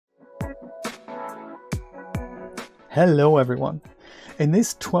Hello everyone! In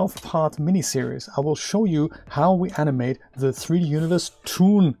this 12-part mini-series, I will show you how we animate the 3D universe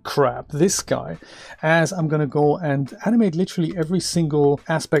Toon Crab, this guy, as I'm going to go and animate literally every single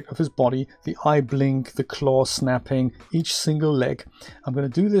aspect of his body, the eye blink, the claw snapping, each single leg. I'm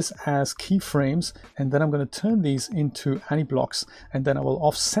going to do this as keyframes, and then I'm going to turn these into Aniblocks, and then I will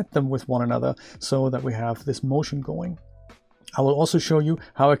offset them with one another so that we have this motion going. I will also show you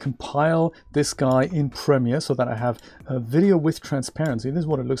how I compile this guy in Premiere so that I have a video with transparency. This is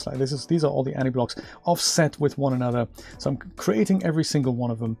what it looks like. These are all the Aniblocks offset with one another. So I'm creating every single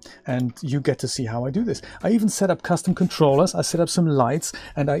one of them, and you get to see how I do this. I even set up custom controllers, I set up some lights,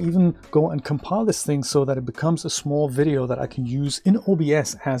 and I even go and compile this thing so that it becomes a small video that I can use in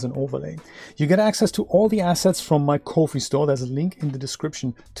OBS as an overlay. You get access to all the assets from my Ko-fi store. There's a link in the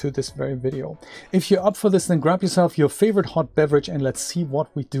description to this very video. If you're up for this, then grab yourself your favorite hot beverage and let's see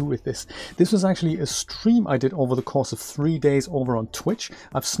what we do with this. This was actually a stream I did over the course of 3 days over on Twitch.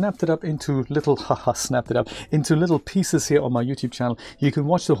 I've snapped it up into little little pieces here on my YouTube channel. You can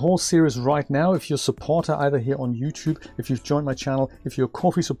watch the whole series right now if you're a supporter either here on YouTube, if you've joined my channel, if you're a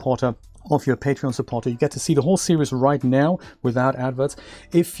Ko-fi supporter, or if you're a Patreon supporter. You get to see the whole series right now without adverts.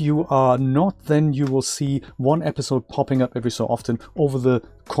 If you are not, then you will see one episode popping up every so often over the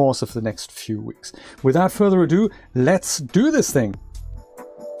course of the next few weeks. Without further ado, let's do this thing.